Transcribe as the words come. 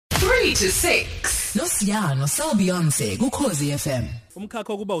3 to 6. Nosiyano Beyonce kuKhosi FM.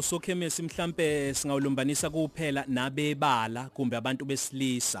 Umkhakha kuba usokhemisi mhlambe singawulumbanisa kuphela nabebala kumbe abantu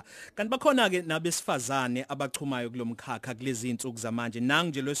besilisa. Kanti bakhona ke nabesifazane abachumayo kulomkhakha kulezi insuku zamanje. Nangu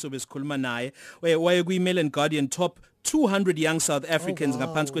nje losobe sikhuluma naye waye kuyi-Mail and Guardian top 200 young South Africans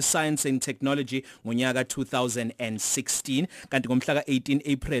ngaphansi kwe-Science and Technology ngonyaka 2016 kanti ngomhla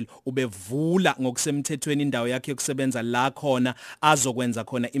ka-18 April ubevula ngokusemthethweni indawo yakhe yokusebenza la khona azokwenza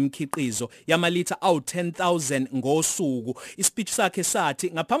khona imikhiqizo yamalitha awu-10,000 ngosuku. Ispeech sakhe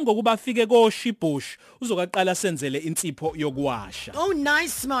sathi ngaphambi kokuba afike koShibush uzokaqala senzele insipho yokuwasha. Oh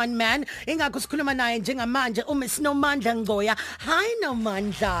nice man. Ingakho sikhuluma naye njengamanje Nomandla Ngcoya. Hi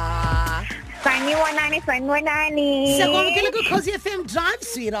Nomandla. Sanibonani. Siyakwamukela kuKhosi FM Drive,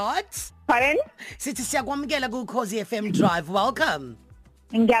 sweetheart. Pardon? Sithi siyakwamukela kuKhosi FM Drive. Welcome.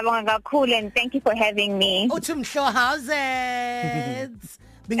 Ngiyabonga kakhulu and thank you for having me. Uthi mhlo houses.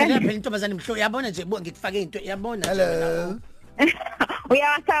 Bingela phela intombazane mhlo yabona nje ngikufake into yabona. Hello.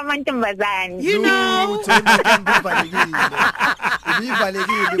 Uyawasa mantombazane. You know.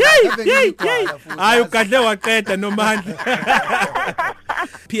 Hayi ugadle waqeda Nomandla.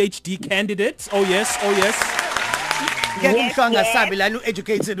 PhD candidates. Oh yes. Ngiyashanga sabi lana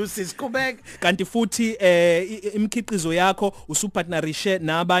ueducated usisi kubeka. Kanti futhi imikhiqizo yakho usupartnerishe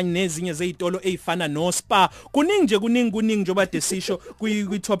nabanye nezinye zezitolo ezifana no Spa. Kuningi njoba desisho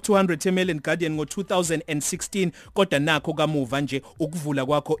kwi top 200 Mail and Guardian ngo2016 kodwa nakho kamuva nje ukuvula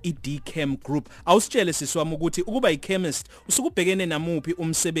kwakho iDchem Group. Awusitshele siswami ukuthi ukuba ichemist usukubhekene namuphi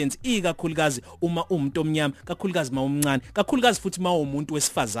umsebenzi ikakhulukazi uma umuntu omnyama, kakhulukazi mawumncane, kakhulukazi futhi mawumuntu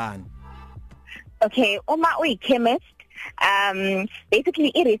wesifazane. Okay, uma uyi-chemist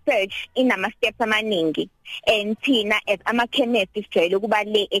basically i-research inama steps amaningi and thina as ama-chemist sijwayele ukuba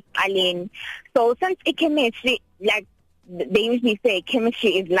le ekuqaleni. So since i-chemistry, like they usually say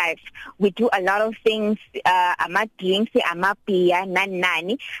chemistry is life, we do a lot of things, ama-drinks, ama-beer,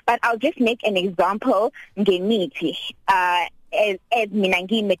 nani, but I'll just make an example ngemithi as mina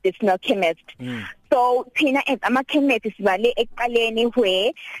ngiyi-medicinal chemist. So thina as ama-chemist sibale ekuqaleni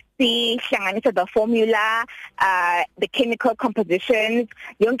where sihlanganisa the formula, the chemical compositions,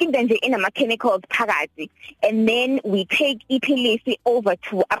 yonke into nje inama-chemicals phakathi, and then we take iphilisi over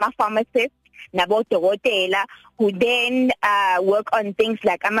to ama-pharmacists nabodokotela who then work on things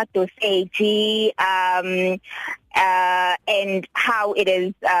like ama-dosage and how it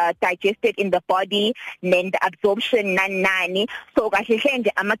is digested in the body, then the absorption nani. So kahle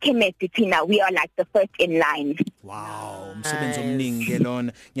nje ama-chemist thina we are like the first in line. Wow, umsebenzi omningi ke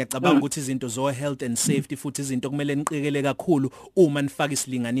lona. Ngiyacabanga ukuthi izinto zo health and safety futhi izinto kumele niqikele kakhulu uma nifaka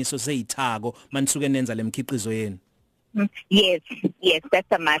isilinganiso sezithako manisuke nenza lemkhiqizo yenu. Yes,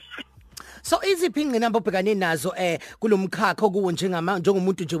 that's a must. So iziphi ingqinamba obhekane nazo kulomkhakha okuwo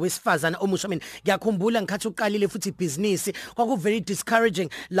njengomuntu nje wesifazana omusha. Mina ngiyakhumbula ngikhathi uqalile futhi ibusiness kwaku very discouraging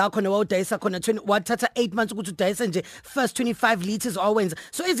la khona wawudayisa khona wathatha 8 months ukuthi udayise nje first 25 liters owenza.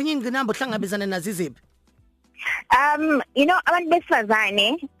 So ezinye ingqinamba ohlangabezana nazo iziphi? You know, abantu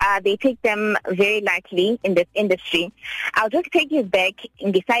besifazane, they take them very lightly in this industry. I'll just take you back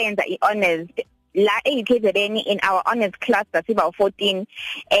ngisayenza i-honors. La educated in our honors class about 14,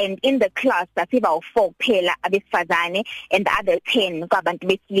 and in the class about 4 phela abesifazane and the other 10 kwabantu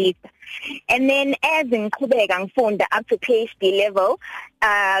besilisa. And then as ngiqhubeka ngifunda up to PhD level,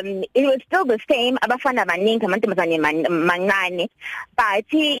 it was still the same, abafana abaningi amantombazane mancane,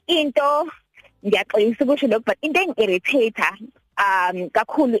 but into ngiyaxolisa ukusho lokho, but into engi-irritator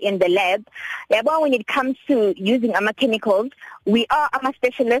kakhulu in the lab, when it comes to using chemicals, we are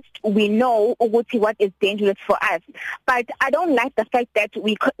specialists, we know what is dangerous for us, but I don't like the fact that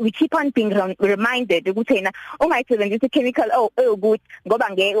we keep on being reminded ukuthi ungayisebenzisa chemical good ngoba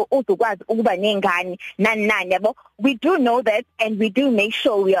ngeke uzokwazi ukuba nengane nani yabo. We do know that and we do make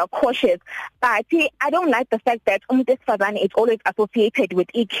sure we are cautious, but I don't like the fact that umuntu esifazane is always associated with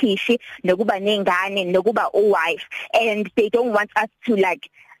ikhishi nokuba nengane nokuba wife, and they don't want us to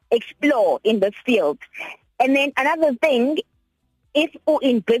like explore in this field. And then another thing, if you're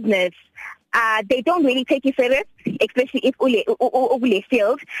in business, they don't really take you serious, especially if ule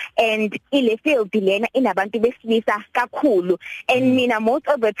field, and ile field dilena inabantu besilisa kakhulu, and mina most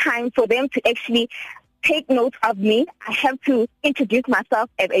of the time for them to actually take note of me, I have to introduce myself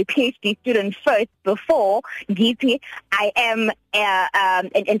as a PhD student first before GP. I am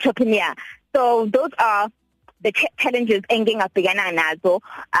an entrepreneur. So those are the challenges engabhekana nazo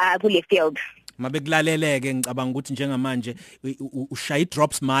kule field. Mabekulaleleke ngicabanga ukuthi njengamanje ushaya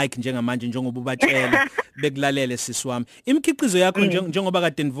drops mic njengamanje njengoba ubatshela bekulalele sisiwami imikhiqizo yakho njengoba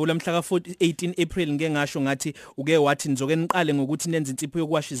kade nivula mhla ka 18 April ngeke ngasho ngathi uke wathi nizoke niqale ngokuthi nenze insipho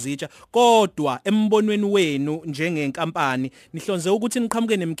yokuwasha izitsha kodwa embonweni wenu njengenkampani nihlonze ukuthi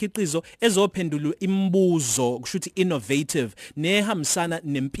niqhamuke nemikhiqizo ezophendula imibuzo kushuthi innovative nehambisana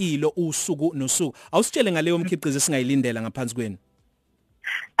nempilo usuku nosuku awusitshele ngaleyo mkhiqizo esingayilindela ngaphansi kwenu.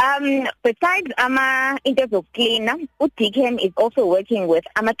 Besides into of cleaner, DKM is also working with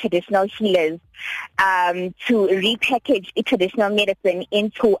traditional healers to repackage traditional medicine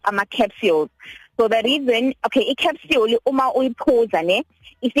into capsules. So the reason, okay, capsule uma uyiphuza ne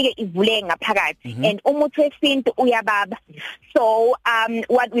ifike ivule ngaphakathi and umuthi wesintu uyababa. So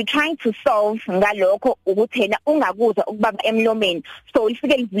what we're trying to solve ngalokho ukuthena ungakuzwa ukubaba emlomeni. So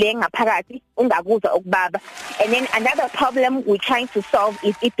ifike ivule ngaphakathi ungakuzwa ukubaba. And then another problem we're trying to solve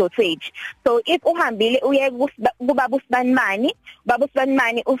is dosage. So if uhambile uye kubaba usibanimani, baba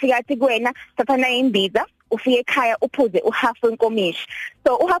usibanimani ufika athi kuwena sathana imbiza ufike ekhaya uphuze uhalf wenkomishi.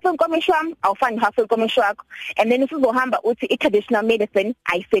 So uhalf wenkomishi wami awufani uhalf wenkomishi wakho and then usizohamba uthi traditional medicine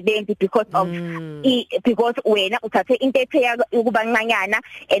ayisebenzi because of because wena uthathe into ethe ukuba ncanyana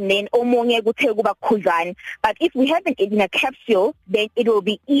and then omunye kuthe kuba kukhuzana. But if we have it in a capsule then it will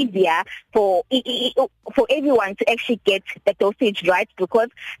be easier for everyone to actually get the dosage right because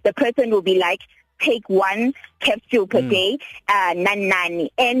the person will be like take one capsule per day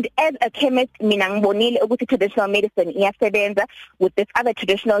nani and as a chemist mina ngibonile ukuthi traditional medicine iyasebenza with this other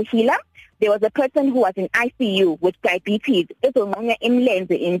traditional healer. There was a person who was in ICU with diabetes ezonqonya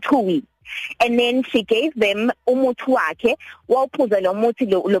imlenze in 2 weeks and then she gave them umuthi wakhe wawuphuza lo muthi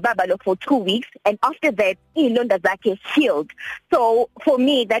lo baba lo for 2 weeks and after that ilonda zakhe healed. So for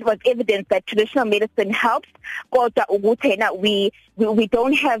me that was evidence that traditional medicine helps kodwa ukuthena we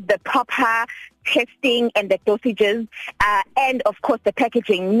don't have the proper testing and the dosages and of course the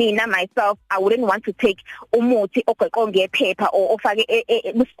packaging. Mina myself I wouldn't want to take umuthi oqonge paper or ofake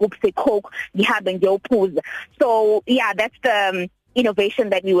iscoop se coke ngihambe ngiyophuza. So yeah, that's the innovation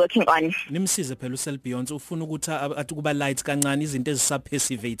that we're working on. Nimsize phela uSel Beyonce ufuna ukuthi athi kuba light kancane izinto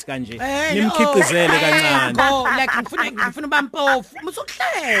ezisapacivate kanje nimkhiqizele kancane like ngifuna bampofu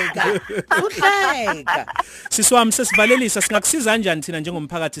musuhleka sisiwami sesivalelisa singakusiza kanjani thina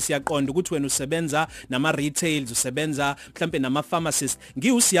njengomphakathi siyaqonda ukuthi wena usebenza nama retails usebenza mhlambe nama pharmacists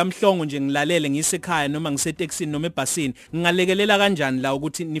ngiyusiyamhlongo nje ngilalele ngisekhaya noma ngiseTexini noma ebhasini ngingalekelela kanjani la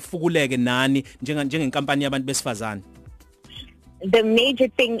ukuthi nifukuleke nani njengenkampani yabantu besifazane. The major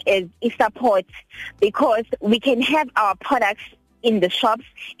thing is support because we can have our products in the shops.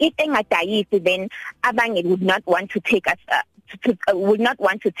 If engadayisi then abanye would not want to take us would not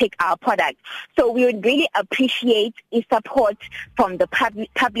want to take our product. So we would really appreciate support from the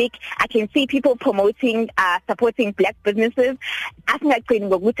public. I can see people promoting supporting black businesses. Asingaqini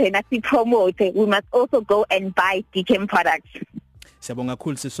ngokuthi na promote, we must also go and buy DKM products. Siyabonga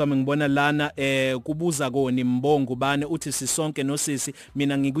kakhulu siswami ngibona lana kubuza koni mbongo bane uthi sisonke nosisi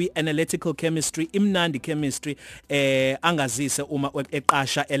mina ngikwi analytical chemistry imnandi chemistry angazise uma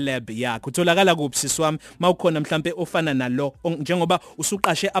eqasha elab yakhe utholakala kuphi siswami mawukhona mhlambe ofana nalo njengoba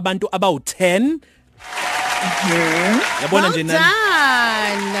usuqashe abantu abawu10 yabona nje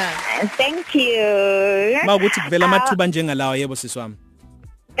nani. Thank you. Mawukuthi kuvela amathuba njengalawa yebo siswami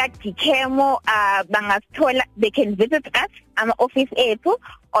DKM bangasithola they can visit us office ethu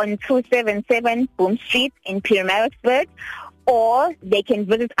on 277 Boom Street in Pietermaritzburg or they can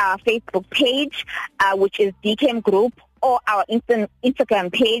visit our Facebook page which is DKM Group or our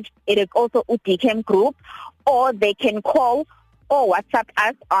Instagram page it is also DKM Group or they can call or WhatsApp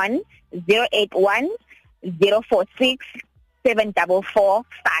us on 081 046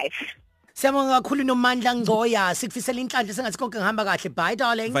 7445. Siyabonga kakhulu Nomandla Ngcoya sikufisela inhlanhla sengathi konke ngihamba kahle bye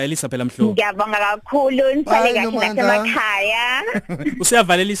darling. Valelisa phela mhlo. Ngiyabonga kakhulu nihlale kahle nasemakhaya.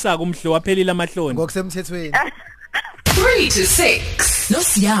 Usiyavalelisa kumhlo waphelile amahloni. Ngokusemthethweni. 3 to 6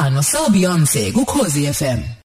 Nosiyano so Beyonce ku Khosi FM.